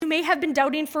may have been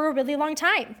doubting for a really long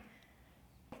time.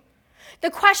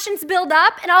 The questions build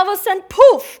up, and all of a sudden,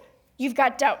 poof, you've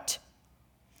got doubt.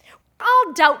 We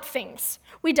all doubt things.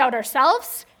 We doubt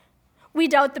ourselves. We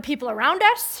doubt the people around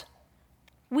us.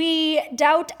 We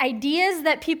doubt ideas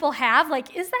that people have,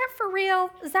 like, is that for real?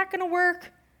 Is that going to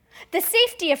work? The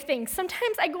safety of things.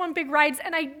 Sometimes I go on big rides,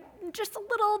 and I'm just a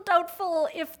little doubtful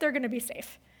if they're going to be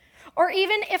safe, or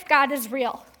even if God is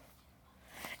real.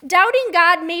 Doubting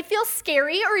God may feel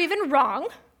scary or even wrong,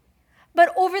 but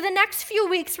over the next few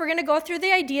weeks, we're going to go through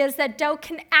the ideas that doubt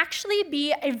can actually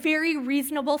be a very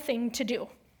reasonable thing to do.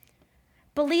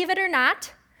 Believe it or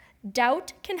not,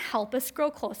 doubt can help us grow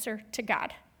closer to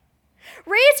God.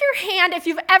 Raise your hand if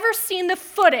you've ever seen the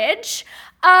footage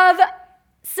of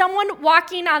someone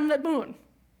walking on the moon.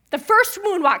 The first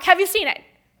moonwalk. Have you seen it?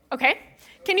 Okay.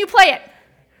 Can you play it?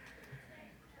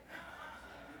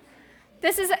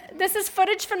 This is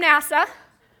footage from NASA.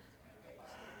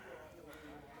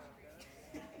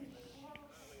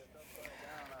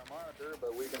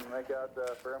 But we can make out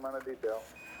a fair amount of detail.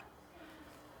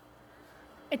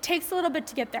 It takes a little bit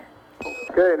to get there.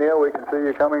 Okay, Neil, we can see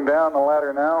you coming down the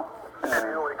ladder now.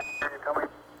 Neil, we can see you coming.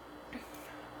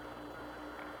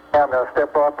 Yeah, I'm going to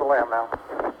step off the limb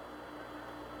now.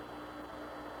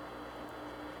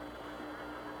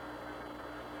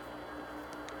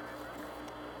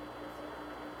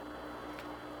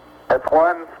 That's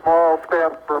one small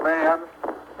step for man,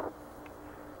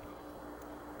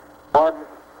 one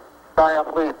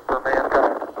giant leap for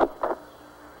mankind.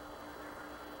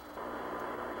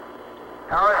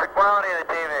 How is the quality of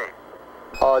the TV?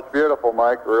 Oh, it's beautiful,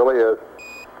 Mike. It really is.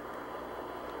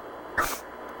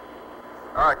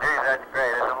 Oh, geez, that's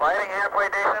great. Is the lighting halfway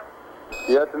decent?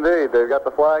 Yes, indeed. They've got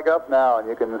the flag up now, and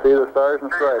you can see the stars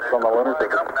and stripes on the lunar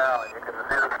surface. Up now, and you can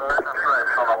see the stars and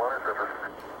stripes on the lunar surface.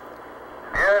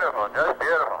 Beautiful, just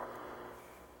beautiful.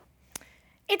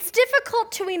 It's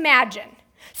difficult to imagine.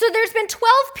 So there's been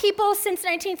 12 people since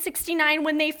 1969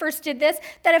 when they first did this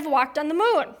that have walked on the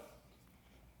moon.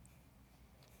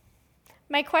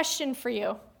 My question for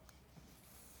you.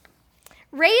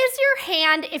 Raise your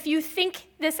hand if you think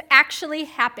this actually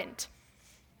happened.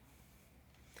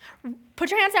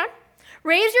 Put your hands down.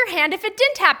 Raise your hand if it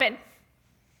didn't happen.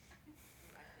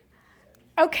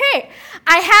 Okay,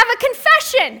 I have a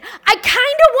confession. I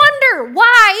kind of wonder,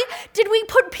 why did we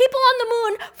put people on the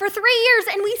moon for 3 years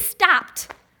and we stopped?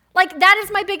 Like, that is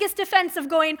my biggest defense of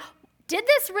going, did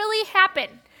this really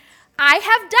happen? I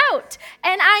have doubt,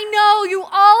 and I know you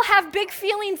all have big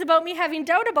feelings about me having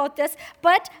doubt about this,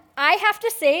 but I have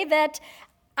to say that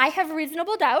I have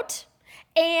reasonable doubt,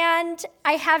 and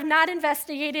I have not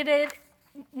investigated it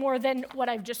more than what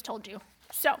I've just told you.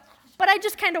 So, but I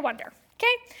just kind of wonder,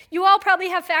 okay? You all probably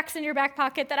have facts in your back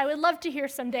pocket that I would love to hear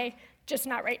someday, just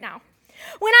not right now.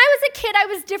 When I was a kid, I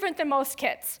was different than most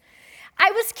kids.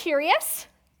 I was curious,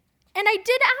 and I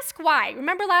did ask why.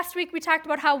 Remember last week we talked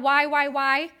about how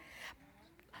why?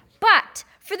 But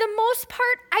for the most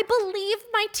part, I believed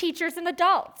my teachers and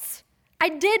adults. I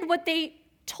did what they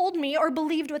told me or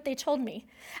believed what they told me.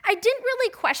 I didn't really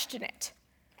question it.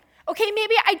 Okay,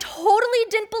 maybe I totally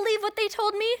didn't believe what they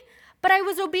told me, but I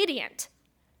was obedient.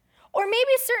 Or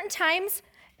maybe certain times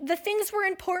the things were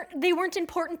important, they weren't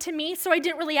important to me, so I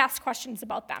didn't really ask questions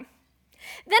about them.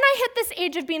 Then I hit this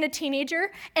age of being a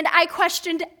teenager, and I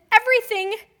questioned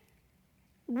everything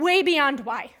way beyond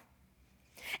why.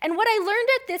 And what I learned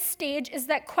at this stage is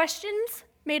that questions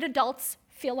made adults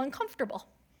feel uncomfortable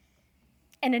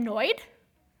and annoyed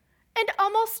and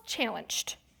almost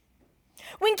challenged.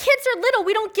 When kids are little,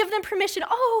 we don't give them permission.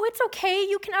 Oh, it's okay,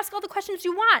 you can ask all the questions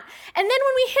you want. And then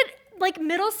when we hit like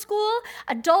middle school,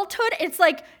 adulthood, it's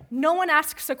like no one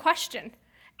asks a question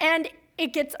and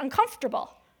it gets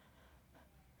uncomfortable.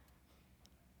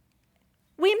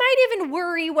 We might even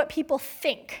worry what people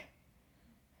think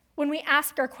when we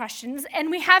ask our questions,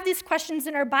 and we have these questions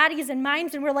in our bodies and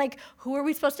minds, and we're like, who are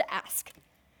we supposed to ask?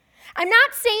 I'm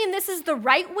not saying this is the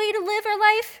right way to live our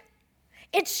life.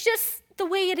 It's just the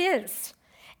way it is.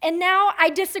 And now I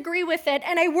disagree with it,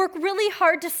 and I work really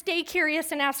hard to stay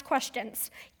curious and ask questions,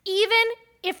 even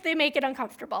if they make it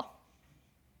uncomfortable.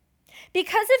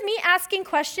 Because of me asking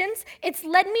questions, it's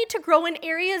led me to grow in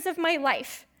areas of my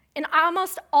life, in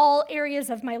almost all areas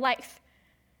of my life.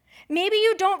 Maybe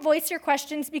you don't voice your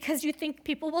questions because you think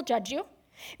people will judge you.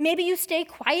 Maybe you stay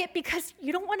quiet because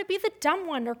you don't want to be the dumb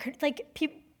one or like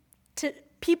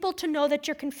people to know that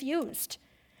you're confused.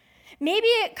 Maybe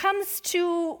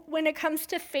when it comes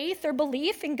to faith or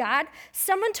belief in God,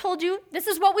 someone told you, this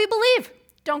is what we believe.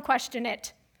 Don't question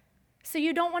it. So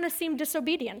you don't want to seem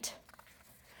disobedient.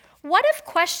 What if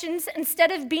questions,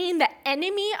 instead of being the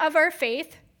enemy of our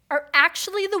faith, are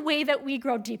actually the way that we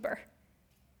grow deeper.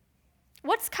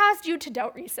 What's caused you to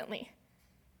doubt recently?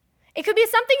 It could be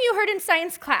something you heard in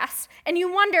science class, and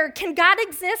you wonder, can God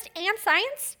exist and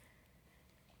science?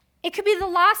 It could be the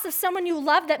loss of someone you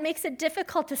love that makes it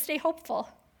difficult to stay hopeful.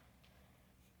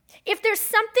 If there's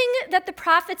something that the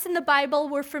prophets in the Bible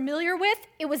were familiar with,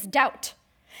 it was doubt.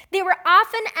 They were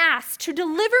often asked to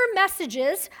deliver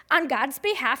messages on God's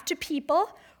behalf to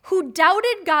people who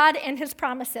doubted God and his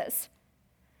promises.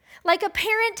 Like a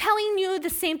parent telling you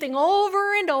the same thing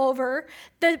over and over,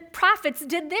 the prophets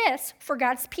did this for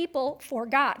God's people, for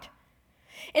God.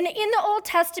 And in the Old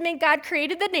Testament, God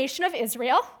created the nation of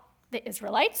Israel, the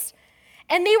Israelites,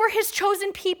 and they were his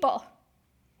chosen people.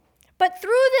 But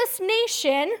through this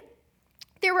nation,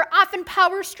 there were often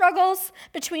power struggles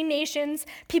between nations.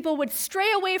 People would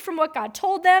stray away from what God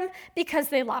told them because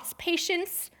they lost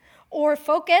patience or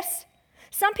focus.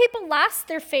 Some people lost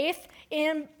their faith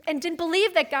and didn't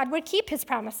believe that God would keep his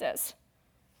promises.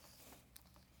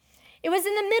 It was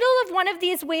in the middle of one of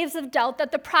these waves of doubt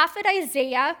that the prophet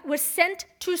Isaiah was sent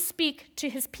to speak to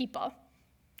his people.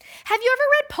 Have you ever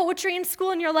read poetry in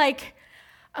school and you're like,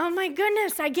 oh my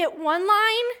goodness, I get one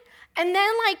line and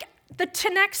then the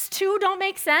next two don't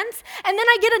make sense, and then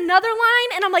I get another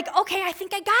line and I'm like, okay, I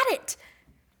think I got it.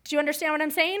 Do you understand what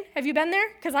I'm saying? Have you been there?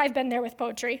 Because I've been there with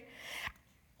poetry.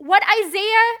 What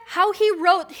Isaiah, how he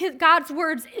wrote God's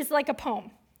words is like a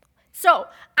poem. So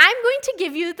I'm going to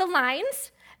give you the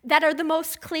lines that are the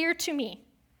most clear to me.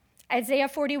 Isaiah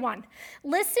 41.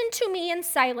 Listen to me in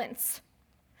silence.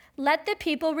 Let the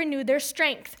people renew their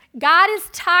strength. God is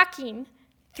talking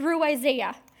through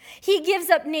Isaiah. He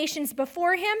gives up nations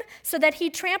before him so that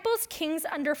he tramples kings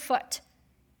underfoot.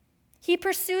 He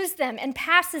pursues them and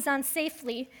passes on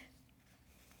safely.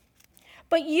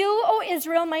 But you, O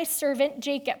Israel, my servant,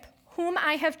 Jacob, whom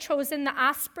I have chosen, the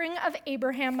offspring of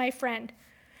Abraham, my friend,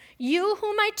 you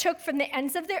whom I took from the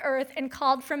ends of the earth and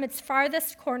called from its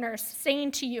farthest corners,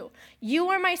 saying to you, you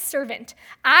are my servant.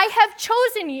 I have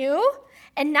chosen you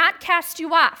and not cast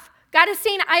you off. God is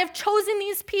saying, I have chosen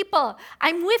these people.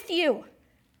 I'm with you.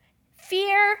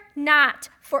 Fear not,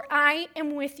 for I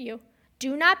am with you.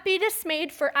 Do not be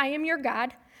dismayed, for I am your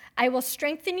God. I will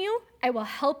strengthen you, I will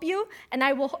help you, and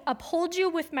I will uphold you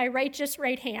with my righteous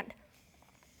right hand.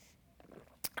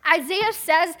 Isaiah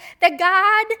says that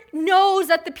God knows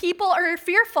that the people are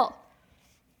fearful.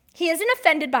 He isn't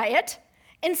offended by it.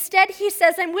 Instead, he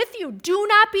says, I'm with you. Do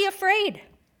not be afraid.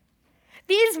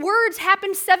 These words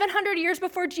happened 700 years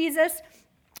before Jesus,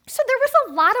 so there was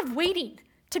a lot of waiting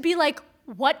to be like,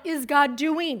 what is God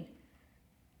doing?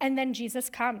 And then Jesus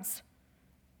comes.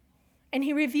 And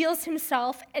he reveals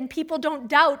himself, and people don't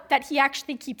doubt that he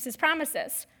actually keeps his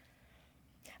promises.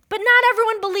 But not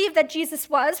everyone believed that Jesus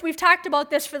was. We've talked about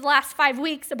this for the last 5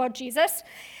 weeks about Jesus.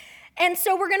 And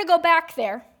so we're going to go back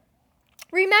there.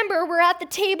 Remember, we're at the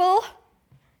table.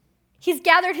 He's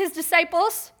gathered his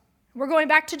disciples. We're going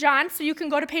back to John, so you can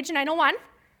go to page 901.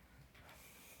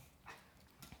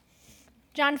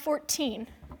 John 14.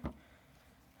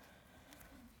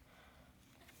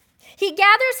 He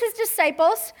gathers his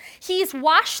disciples. He's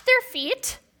washed their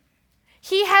feet.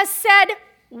 He has said,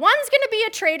 one's going to be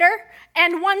a traitor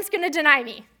and one's going to deny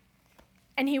me.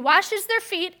 And he washes their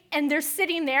feet, and they're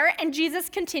sitting there, and Jesus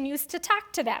continues to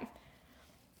talk to them.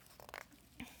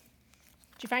 Did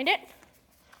you find it?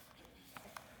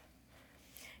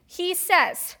 He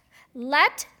says,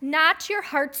 let not your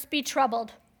hearts be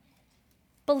troubled.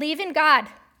 Believe in God.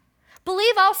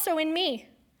 Believe also in me.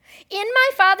 In my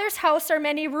Father's house are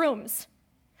many rooms.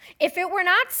 If it were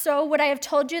not so, would I have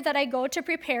told you that I go to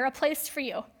prepare a place for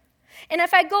you? And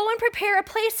if I go and prepare a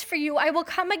place for you, I will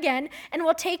come again and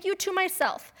will take you to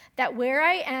myself, that where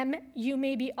I am, you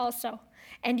may be also.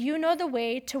 And you know the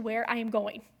way to where I am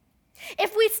going.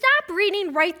 If we stop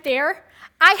reading right there,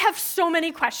 I have so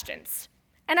many questions.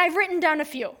 And I've written down a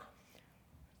few.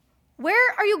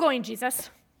 Where are you going, Jesus?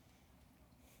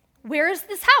 Where is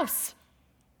this house?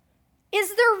 Is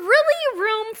there really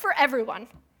room for everyone?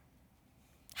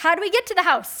 How do we get to the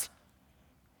house?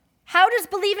 How does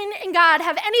believing in God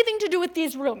have anything to do with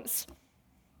these rooms?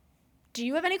 Do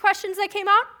you have any questions that came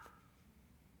out?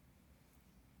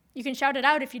 You can shout it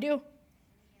out if you do.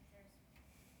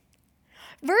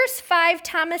 Verse 5,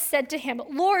 Thomas said to him,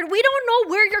 Lord, we don't know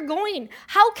where you're going.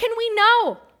 How can we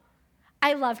know?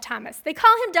 I love Thomas. They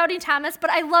call him Doubting Thomas, but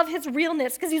I love his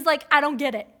realness because he's like, I don't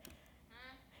get it.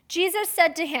 Jesus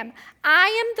said to him, I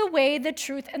am the way, the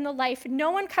truth, and the life.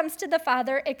 No one comes to the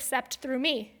Father except through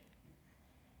me.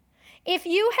 If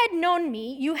you had known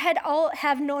me, you had all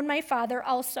have known my Father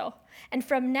also. And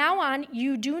from now on,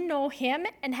 you do know him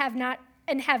and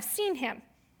have seen him.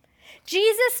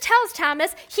 Jesus tells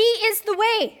Thomas, he is the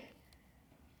way.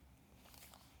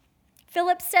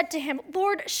 Philip said to him,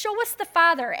 Lord, show us the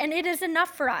Father, and it is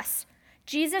enough for us.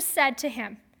 Jesus said to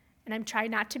him, and I'm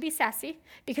trying not to be sassy,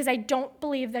 because I don't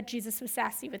believe that Jesus was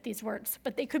sassy with these words,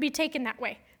 but they could be taken that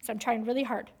way, so I'm trying really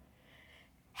hard.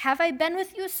 Have I been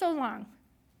with you so long,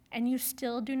 and you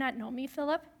still do not know me,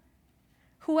 Philip?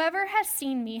 Whoever has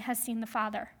seen me has seen the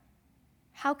Father.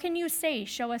 How can you say,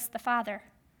 show us the Father?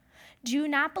 Do you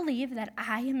not believe that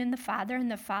I am in the Father and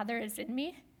the Father is in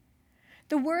me?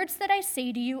 The words that I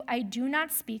say to you, I do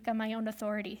not speak on my own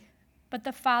authority, but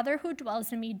the Father who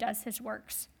dwells in me does his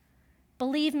works.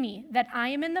 Believe me that I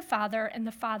am in the Father and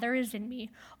the Father is in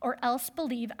me, or else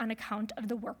believe on account of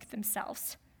the work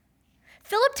themselves.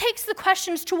 Philip takes the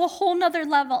questions to a whole nother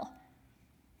level.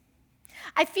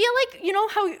 I feel like, you know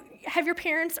how, have your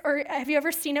parents, or have you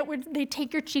ever seen it where they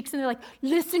take your cheeks and they're like,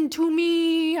 listen to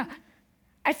me?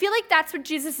 I feel like that's what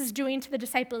Jesus is doing to the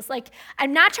disciples. Like,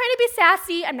 I'm not trying to be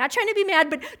sassy, I'm not trying to be mad,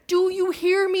 but do you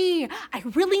hear me? I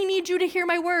really need you to hear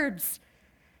my words.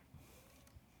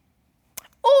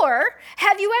 Or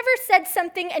have you ever said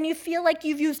something and you feel like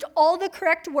you've used all the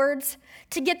correct words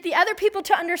to get the other people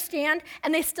to understand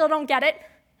and they still don't get it?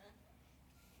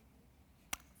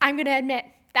 I'm going to admit,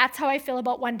 that's how I feel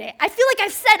about one day. I feel like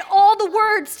I've said all the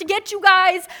words to get you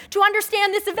guys to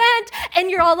understand this event, and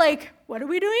you're all like, what are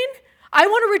we doing? I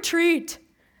want to retreat.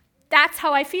 That's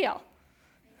how I feel.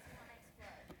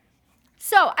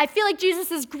 So I feel like Jesus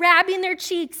is grabbing their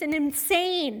cheeks and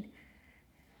saying,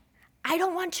 I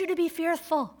don't want you to be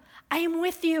fearful. I am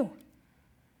with you.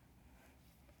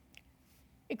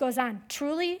 It goes on,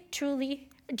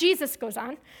 Jesus goes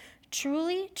on,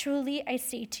 truly, I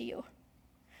say to you,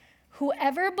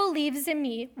 whoever believes in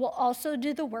me will also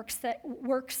do the works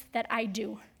that I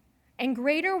do, and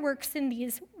greater works than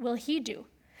these will he do,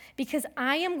 because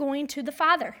I am going to the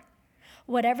Father.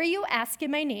 Whatever you ask in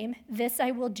my name, this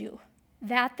I will do,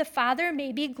 that the Father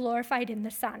may be glorified in the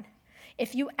Son.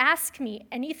 If you ask me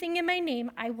anything in my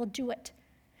name, I will do it.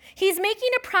 He's making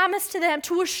a promise to them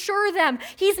to assure them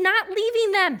he's not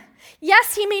leaving them.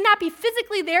 Yes, he may not be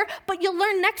physically there, but you'll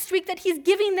learn next week that he's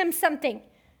giving them something.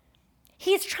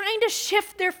 He's trying to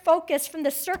shift their focus from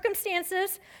the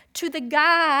circumstances to the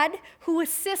God who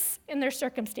assists in their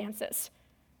circumstances.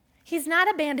 He's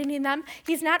not abandoning them.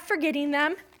 He's not forgetting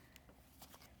them.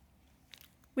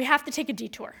 We have to take a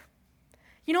detour.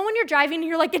 You know when you're driving and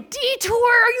you're like, a detour?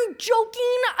 Are you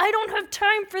joking? I don't have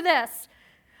time for this.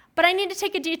 But I need to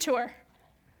take a detour.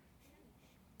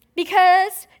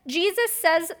 Because Jesus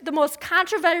says the most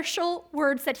controversial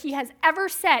words that he has ever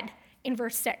said in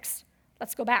verse 6.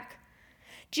 Let's go back.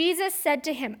 Jesus said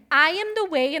to him, I am the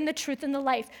way and the truth and the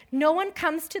life. No one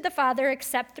comes to the Father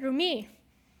except through me.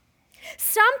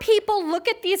 Some people look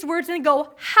at these words and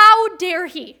go, how dare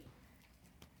he?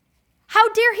 How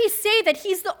dare he say that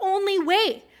he's the only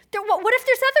way? What if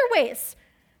there's other ways?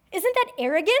 Isn't that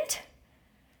arrogant?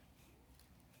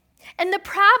 And the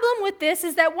problem with this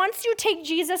is that once you take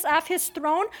Jesus off his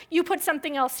throne, you put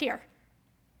something else here.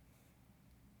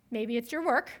 Maybe it's your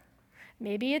work.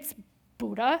 Maybe it's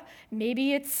Buddha.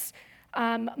 Maybe it's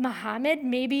Muhammad.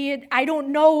 I don't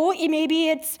know. Maybe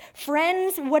it's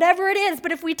friends, whatever it is.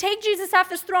 But if we take Jesus off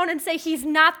his throne and say he's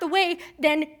not the way,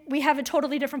 then we have a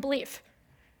totally different belief.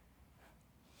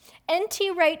 N.T.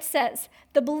 Wright says,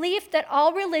 the belief that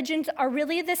all religions are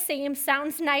really the same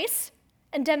sounds nice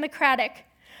and democratic,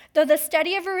 though the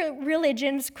study of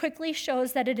religions quickly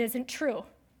shows that it isn't true.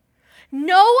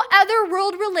 No other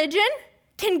world religion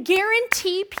can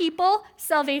guarantee people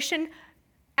salvation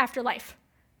after life.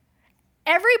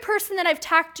 Every person that I've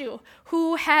talked to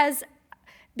who has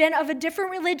been of a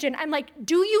different religion, I'm like,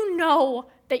 do you know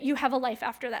that you have a life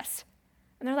after this?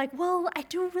 And they're like, well, I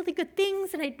do really good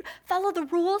things and I follow the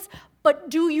rules, but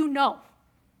do you know?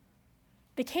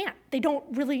 They can't. They don't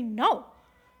really know.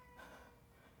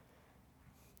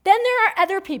 Then there are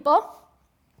other people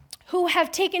who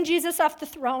have taken Jesus off the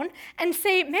throne and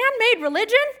say, man-made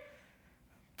religion?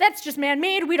 That's just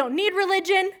man-made. We don't need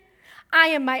religion. I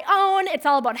am my own. It's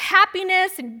all about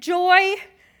happiness and joy.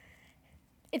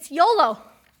 It's YOLO.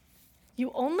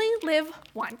 You only live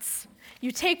once.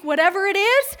 You take whatever it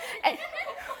is, and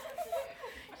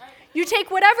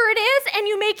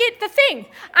you make it the thing.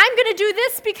 I'm going to do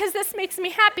this because this makes me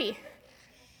happy.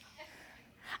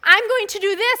 I'm going to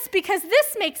do this because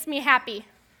this makes me happy.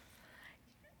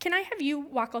 Can I have you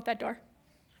walk out that door?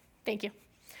 Thank you.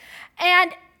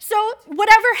 And so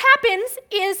whatever happens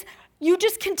is you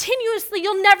just continuously,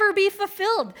 you'll never be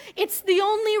fulfilled. It's the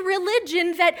only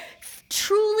religion that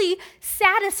truly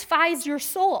satisfies your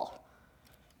soul.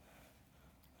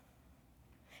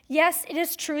 Yes, it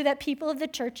is true that people of the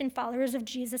church and followers of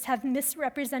Jesus have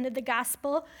misrepresented the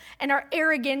gospel and are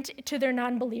arrogant to their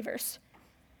non-believers.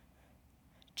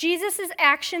 Jesus'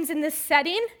 actions in this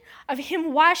setting of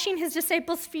him washing his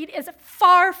disciples' feet is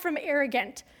far from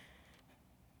arrogant.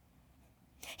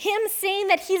 Him saying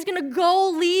that he's going to go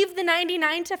leave the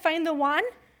 99 to find the one,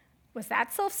 was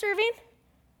that self-serving?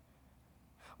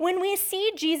 When we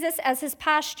see Jesus as his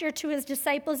posture to his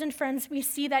disciples and friends, we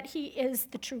see that he is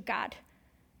the true God.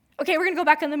 Okay, we're going to go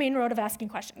back on the main road of asking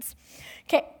questions.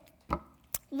 Okay,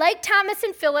 like Thomas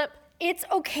and Philip, it's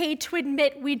okay to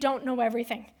admit we don't know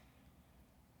everything.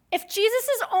 If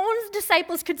Jesus' own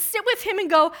disciples could sit with him and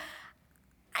go,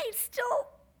 I still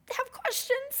have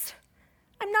questions.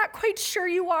 I'm not quite sure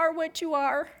you are what you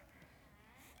are.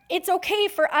 It's okay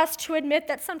for us to admit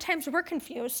that sometimes we're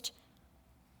confused.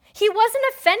 He wasn't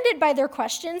offended by their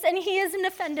questions, and he isn't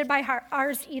offended by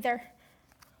ours either.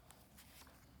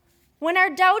 When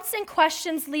our doubts and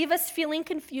questions leave us feeling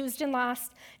confused and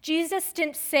lost, Jesus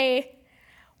didn't say,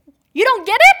 you don't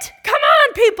get it? Come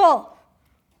on, people.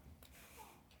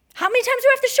 How many times do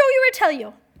I have to show you or tell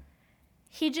you?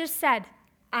 He just said,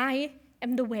 I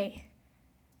am the way.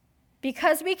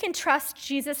 Because we can trust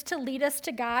Jesus to lead us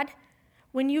to God,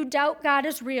 when you doubt God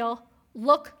is real,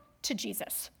 look to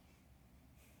Jesus.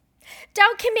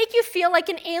 Doubt can make you feel like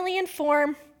an alien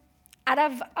form out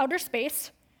of outer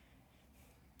space.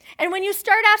 And when you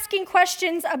start asking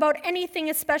questions about anything,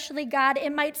 especially God,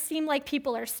 it might seem like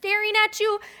people are staring at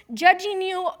you, judging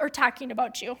you, or talking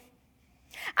about you.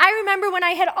 I remember when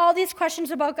I had all these questions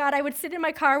about God, I would sit in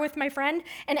my car with my friend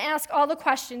and ask all the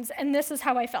questions, and this is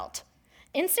how I felt.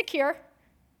 Insecure,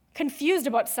 confused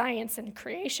about science and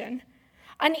creation,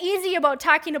 uneasy about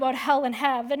talking about hell and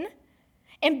heaven,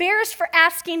 embarrassed for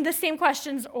asking the same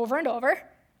questions over and over,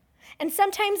 and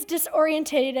sometimes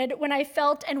disorientated when I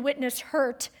felt and witnessed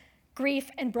hurt,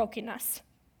 grief, and brokenness.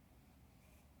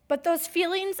 But those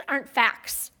feelings aren't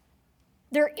facts.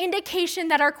 They're indication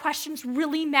that our questions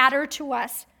really matter to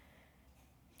us,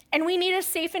 and we need a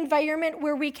safe environment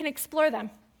where we can explore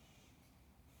them.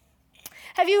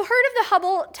 Have you heard of the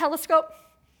Hubble telescope?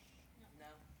 No.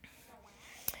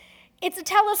 It's a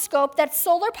telescope that's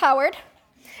solar powered,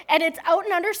 and it's out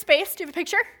in outer space. Do you have a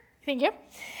picture? Thank you.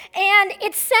 And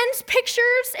it sends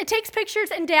pictures, it takes pictures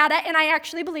and data, and I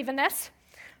actually believe in this,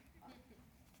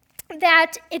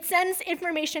 that it sends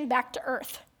information back to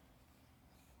Earth.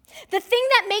 The thing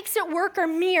that makes it work are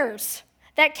mirrors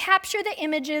that capture the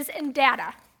images and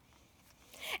data.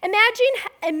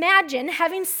 Imagine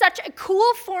having such a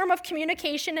cool form of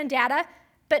communication and data,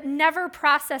 but never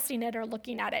processing it or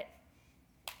looking at it.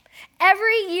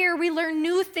 Every year we learn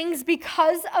new things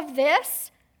because of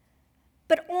this,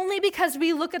 but only because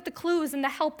we look at the clues and the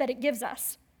help that it gives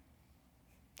us.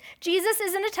 Jesus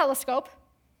isn't a telescope,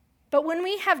 but when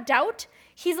we have doubt,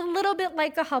 he's a little bit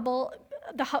like a Hubble,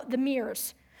 the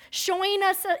mirrors, showing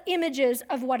us images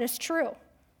of what is true.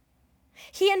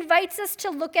 He invites us to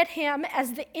look at him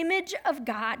as the image of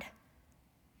God,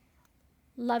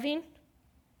 loving,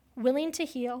 willing to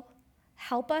heal,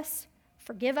 help us,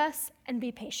 forgive us, and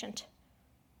be patient.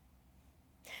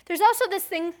 There's also this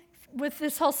thing with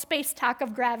this whole space talk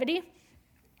of gravity,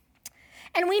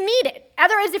 and we need it.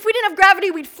 Otherwise, if we didn't have gravity,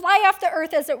 we'd fly off the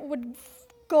earth as it would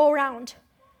go around.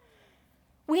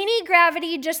 We need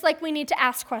gravity just like we need to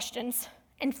ask questions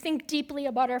and think deeply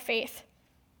about our faith.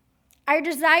 Our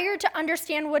desire to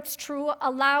understand what's true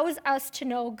allows us to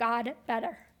know God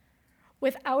better.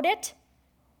 Without it,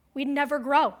 we'd never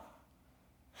grow.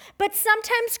 But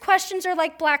sometimes questions are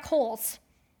like black holes.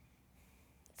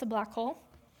 It's a black hole,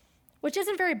 which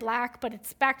isn't very black, but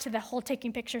it's back to the whole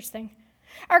taking pictures thing.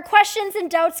 Our questions and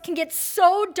doubts can get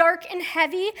so dark and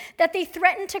heavy that they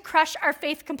threaten to crush our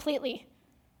faith completely.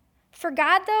 For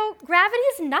God, though, gravity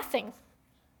is nothing.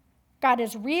 God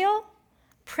is real,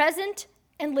 present,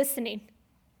 and listening.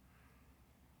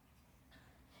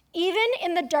 Even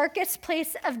in the darkest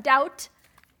place of doubt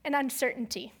and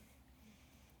uncertainty.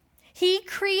 He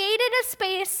created a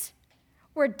space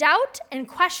where doubt and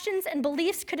questions and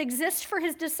beliefs could exist for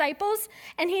his disciples,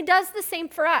 and he does the same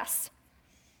for us.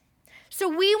 So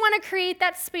we want to create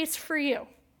that space for you.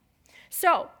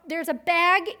 So there's a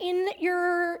bag in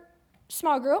your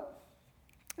small group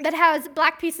that has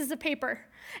black pieces of paper.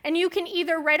 And you can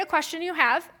either write a question you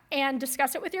have and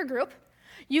discuss it with your group.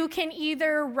 You can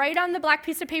either write on the black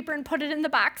piece of paper and put it in the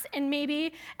box, and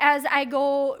maybe as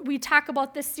we talk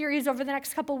about this series over the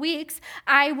next couple weeks,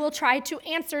 I will try to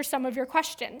answer some of your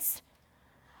questions.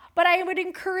 But I would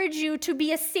encourage you to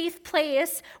be a safe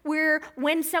place where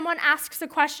when someone asks a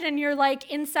question and you're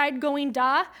like inside going,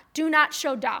 duh, do not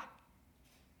show duh.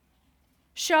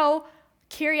 Show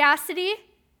curiosity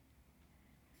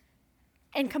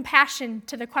and compassion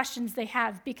to the questions they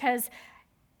have, because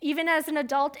even as an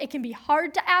adult, it can be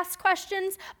hard to ask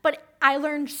questions, but I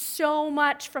learned so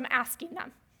much from asking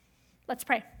them. Let's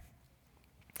pray.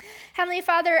 Heavenly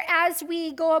Father, as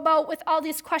we go about with all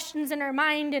these questions in our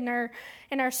mind and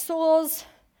in our souls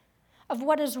of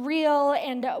what is real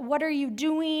and what are you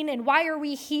doing and why are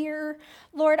we here,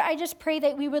 Lord, I just pray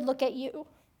that we would look at you,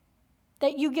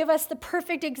 that you give us the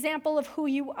perfect example of who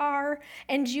you are,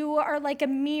 and you are like a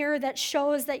mirror that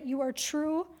shows that you are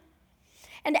true.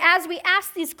 And as we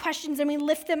ask these questions and we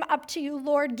lift them up to you,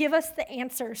 Lord, give us the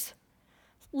answers.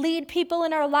 Lead people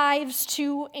in our lives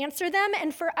to answer them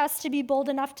and for us to be bold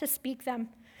enough to speak them.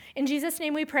 In Jesus'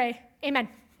 name we pray. Amen.